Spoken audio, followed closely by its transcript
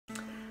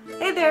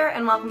Hey there,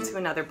 and welcome to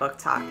another book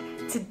talk.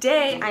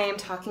 Today I am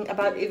talking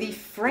about The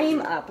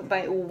Frame Up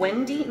by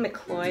Wendy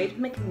McLeod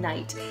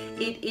MacKnight.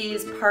 It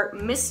is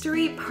part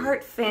mystery,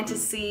 part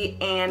fantasy,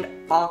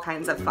 and all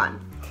kinds of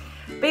fun.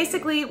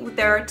 Basically,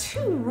 there are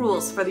two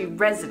rules for the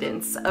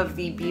residents of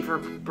the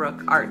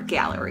Beaverbrook Art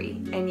Gallery.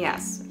 And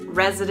yes,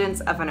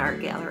 residents of an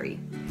art gallery.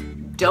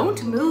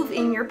 Don't move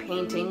in your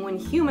painting when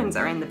humans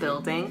are in the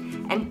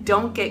building, and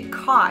don't get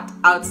caught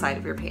outside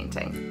of your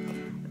painting.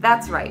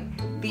 That's right,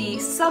 the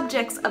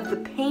subjects of the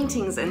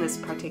paintings in this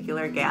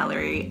particular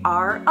gallery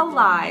are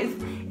alive,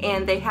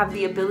 and they have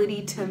the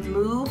ability to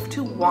move,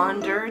 to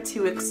wander,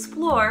 to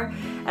explore,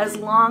 as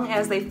long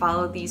as they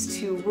follow these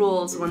two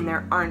rules when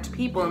there aren't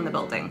people in the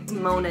building.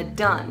 Mona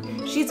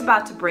Dunn, she's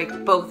about to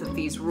break both of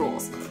these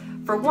rules.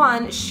 For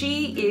one,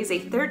 she is a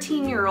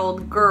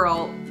 13-year-old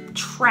girl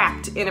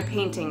trapped in a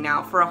painting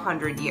now for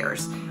 100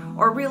 years.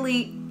 Or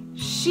really,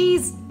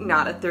 she's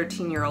not a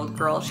 13-year-old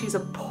girl, she's a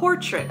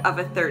portrait of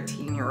a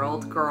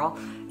 13-year-old girl,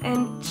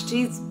 and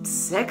she's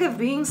sick of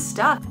being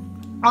stuck.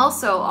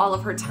 Also, all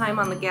of her time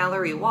on the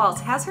gallery walls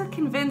has her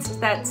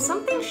convinced that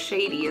something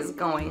shady is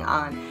going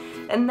on,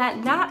 and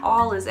that not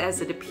all is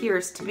as it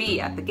appears to be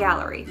at the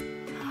gallery.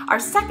 Our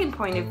second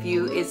point of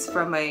view is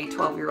from a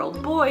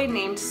 12-year-old boy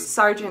named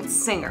Sergeant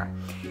Singer.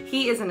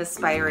 He is an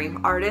aspiring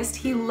artist,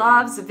 he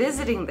loves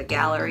visiting the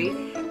gallery,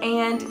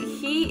 and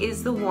he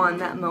is the one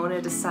that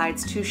Mona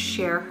decides to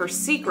share her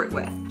secret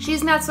with.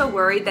 She's not so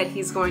worried that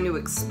he's going to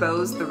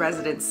expose the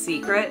resident's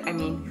secret. I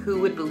mean,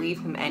 who would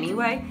believe him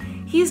anyway?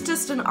 He's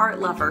just an art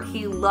lover.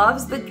 He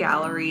loves the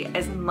gallery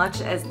as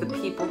much as the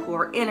people who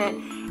are in it,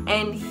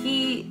 and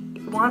he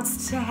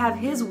wants to have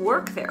his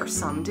work there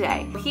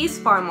someday. He's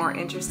far more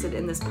interested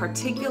in this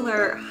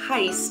particular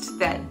heist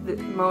that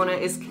Mona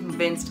is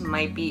convinced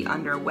might be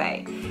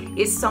underway.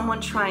 Is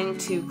someone trying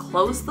to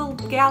close the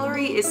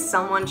gallery? Is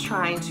someone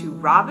trying to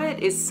rob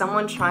it? Is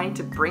someone trying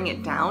to bring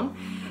it down?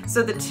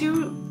 So the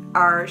two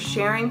are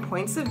sharing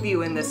points of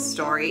view in this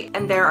story,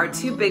 and there are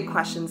two big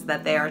questions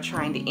that they are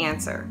trying to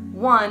answer.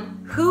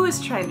 One, who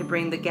is trying to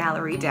bring the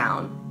gallery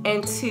down?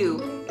 And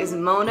two, is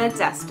Mona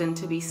destined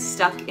to be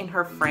stuck in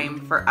her frame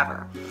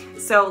forever?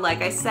 So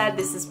like I said,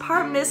 this is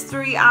part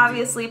mystery,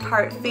 obviously,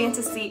 part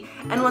fantasy,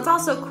 and what's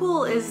also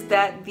cool is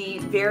that the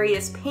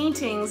various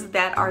paintings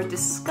that are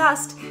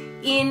discussed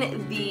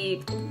in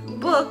the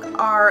book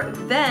are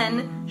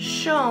then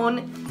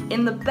shown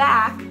in the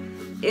back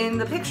in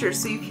the picture,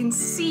 so you can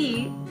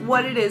see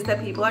what it is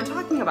that people are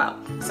talking about.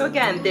 So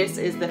again, this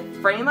is The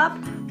Frame Up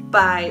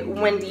by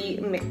Wendy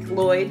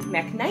McLeod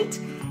MacKnight,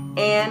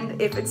 and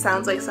if it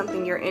sounds like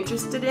something you're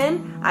interested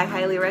in, I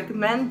highly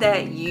recommend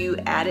that you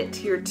add it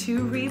to your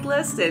to-read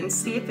list and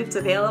see if it's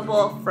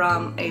available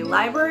from a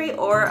library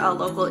or a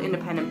local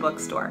independent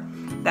bookstore.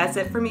 That's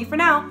it for me for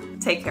now.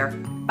 Take care.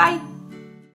 Bye!